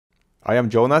I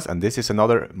am Jonas and this is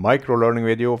another micro-learning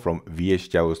video from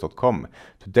VHDLwhiz.com.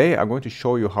 Today I'm going to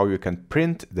show you how you can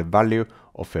print the value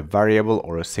of a variable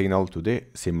or a signal to the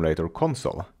simulator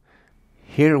console.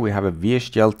 Here we have a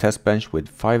VHDL test bench with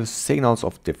 5 signals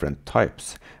of different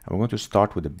types. I'm going to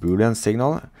start with a Boolean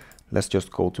signal. Let's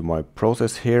just go to my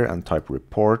process here and type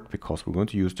report, because we're going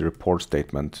to use the report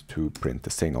statement to print the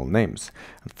signal names.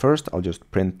 And first I'll just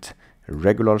print a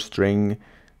regular string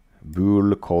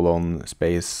bool colon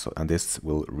space, and this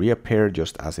will reappear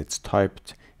just as it's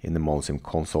typed in the ModelSim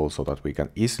console so that we can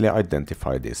easily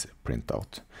identify this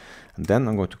printout. And then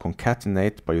I'm going to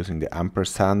concatenate by using the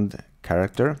ampersand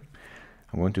character.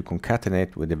 I'm going to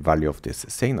concatenate with the value of this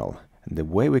signal. And the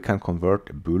way we can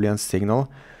convert a Boolean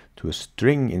signal to a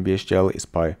string in VHDL is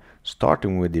by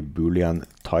starting with the Boolean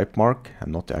type mark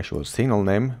and not the actual signal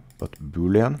name, but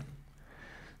Boolean.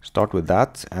 Start with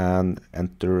that and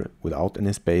enter without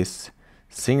any space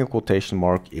single quotation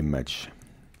mark image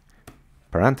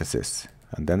parenthesis,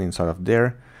 and then inside of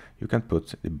there you can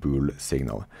put the bool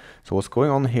signal. So what's going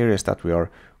on here is that we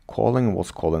are calling what's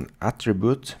called an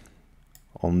attribute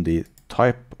on the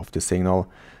type of the signal,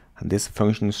 and this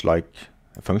functions like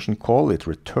a function call. It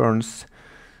returns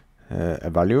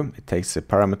a value, it takes a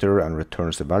parameter and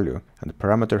returns a value, and the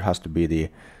parameter has to be the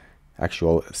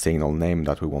actual signal name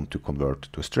that we want to convert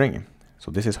to a string. So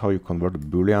this is how you convert a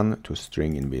Boolean to a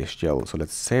string in VHDL. So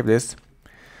let's save this,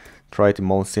 try it in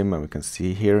ModelSim, and we can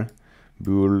see here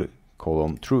bool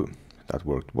colon true. That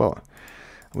worked well.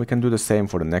 We can do the same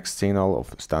for the next signal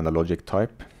of standard logic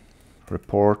type.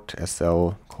 Report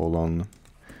sl colon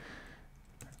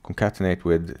concatenate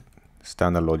with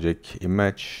standard logic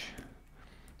image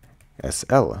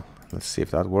sl. Let's see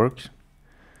if that works.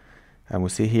 And we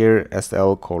see here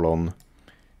sl colon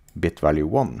bit value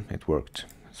 1, it worked.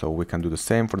 So we can do the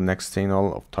same for the next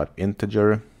signal of type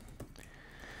integer.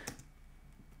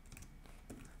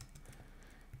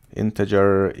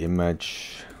 Integer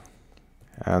image,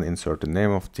 and insert the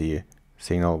name of the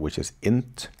signal, which is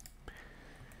int.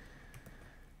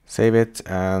 Save it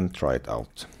and try it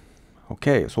out.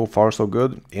 Okay, so far so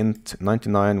good. Int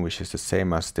 99, which is the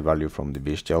same as the value from the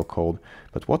VHDL code.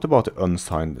 But what about the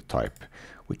unsigned type?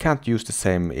 We can't use the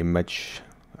same image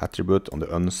attribute on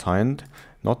the unsigned,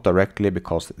 not directly,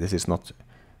 because this is not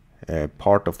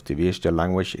part of the VHDL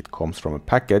language. It comes from a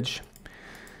package.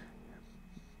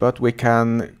 But we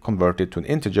can convert it to an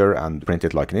integer and print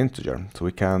it like an integer. So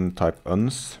we can type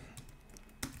uns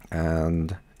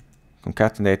and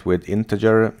concatenate with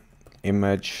integer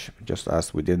image, just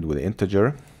as we did with the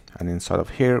integer. And inside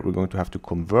of here, we're going to have to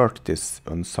convert this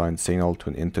unsigned signal to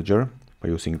an integer by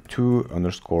using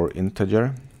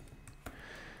to_integer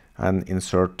and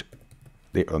insert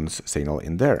the uns signal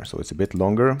in there. So it's a bit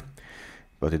longer,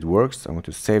 but it works. I'm going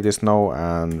to save this now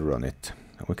and run it.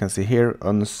 And we can see here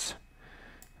uns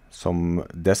some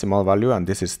decimal value, and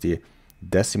this is the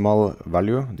decimal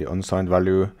value, the unsigned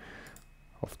value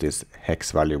of this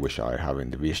hex value which I have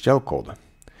in the VHDL code.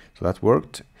 So that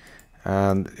worked.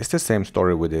 And it's the same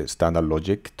story with the standard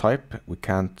logic type. We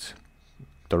can't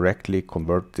directly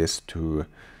convert this to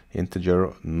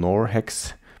integer nor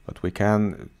hex, but we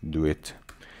can do it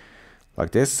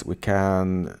like this. We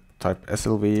can type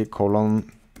slv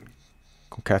colon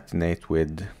concatenate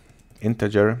with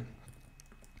integer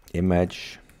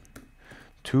image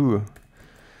to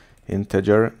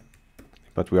integer,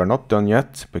 but we are not done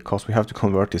yet, because we have to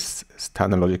convert this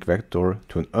standard logic vector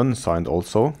to an unsigned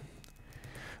also.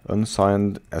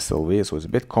 Unsigned slv, so it's a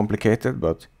bit complicated,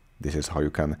 but this is how you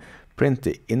can print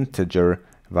the integer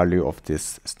value of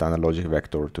this standard logic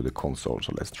vector to the console.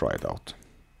 So let's try it out.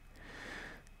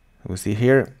 We see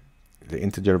here the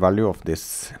integer value of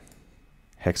this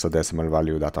hexadecimal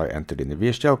value that I entered in the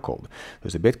VHDL code. So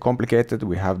it's a bit complicated.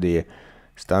 We have the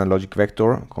standard logic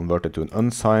vector converted to an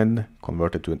unsigned,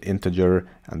 converted to an integer,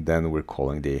 and then we're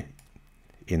calling the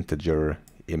integer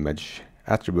image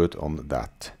attribute on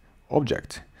that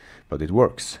object. But it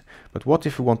works. But what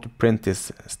if we want to print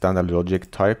this standard logic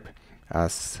type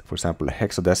as, for example, a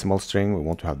hexadecimal string? We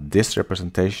want to have this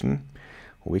representation.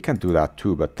 We can do that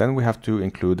too, but then we have to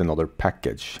include another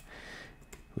package.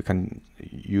 We can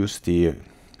use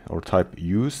or type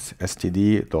use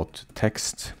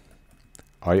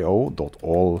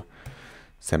std.textio.all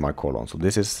semicolon. So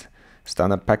this is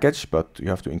standard package, but you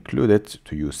have to include it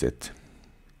to use it.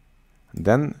 And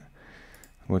then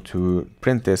I'm going to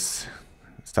print this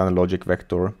standard logic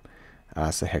vector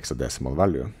as a hexadecimal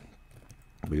value.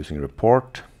 We're using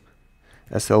report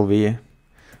slv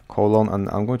colon, and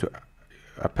I'm going to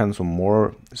append some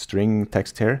more string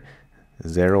text here,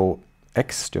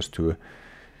 0x, just to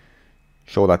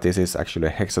show that this is actually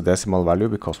a hexadecimal value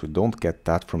because we don't get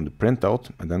that from the printout,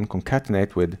 and then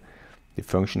concatenate with the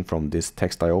function from this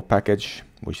TEXTIO package,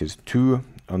 which is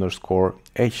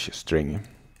 2_h string,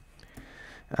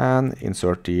 and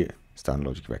insert the standard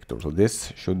logic vector. So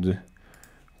this should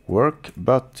work,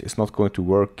 but it's not going to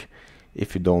work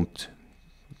if you don't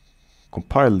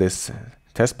compile this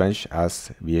test bench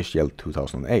as VHDL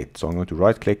 2008. So I'm going to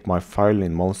right click my file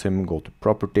in ModelSim, go to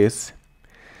properties,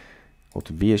 go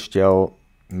to VHDL,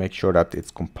 make sure that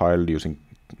it's compiled using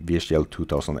VHDL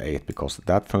 2008 because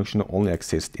that function only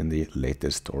exists in the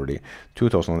latest or the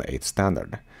 2008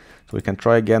 standard. So we can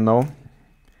try again now,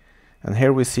 and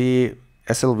here we see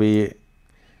SLV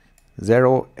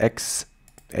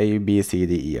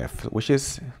 0xABCDEF, which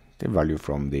is the value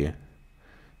from the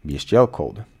VHDL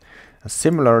code. And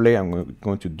similarly, I'm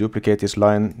going to duplicate this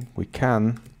line. We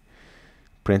can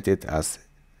print it as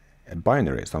a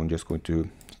binary, so I'm just going to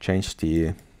change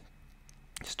the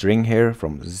string here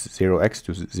from 0x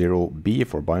to 0b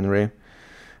for binary,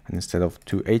 and instead of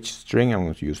 2h string I'm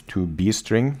going to use 2b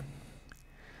string.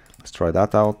 Let's try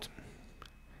that out,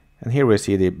 and here we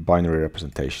see the binary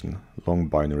representation, long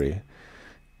binary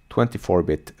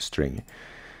 24-bit string.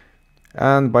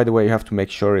 And by the way, you have to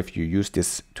make sure if you use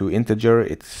this to integer,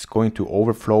 it's going to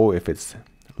overflow if it's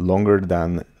longer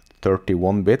than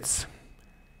 31 bits.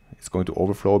 It's going to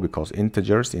overflow because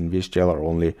integers in VHDL are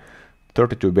only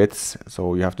 32 bits,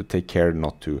 so you have to take care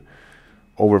not to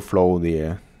overflow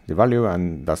the value,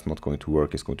 and that's not going to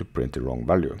work. It's going to print the wrong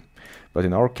value. But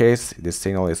in our case, this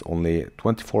signal is only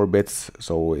 24 bits,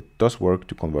 so it does work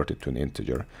to convert it to an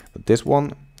integer. But this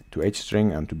one, to H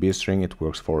string and to B string, it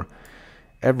works for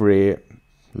every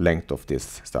length of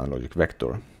this standard logic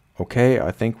vector. Okay,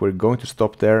 I think we're going to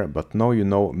stop there, but now you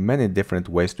know many different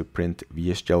ways to print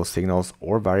VHDL signals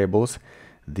or variables.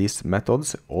 These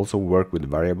methods also work with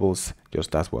variables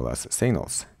just as well as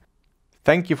signals.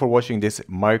 Thank you for watching this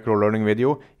micro learning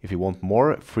video. If you want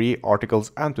more free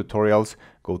articles and tutorials,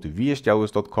 go to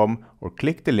VHDLwhiz.com or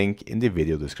click the link in the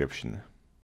video description.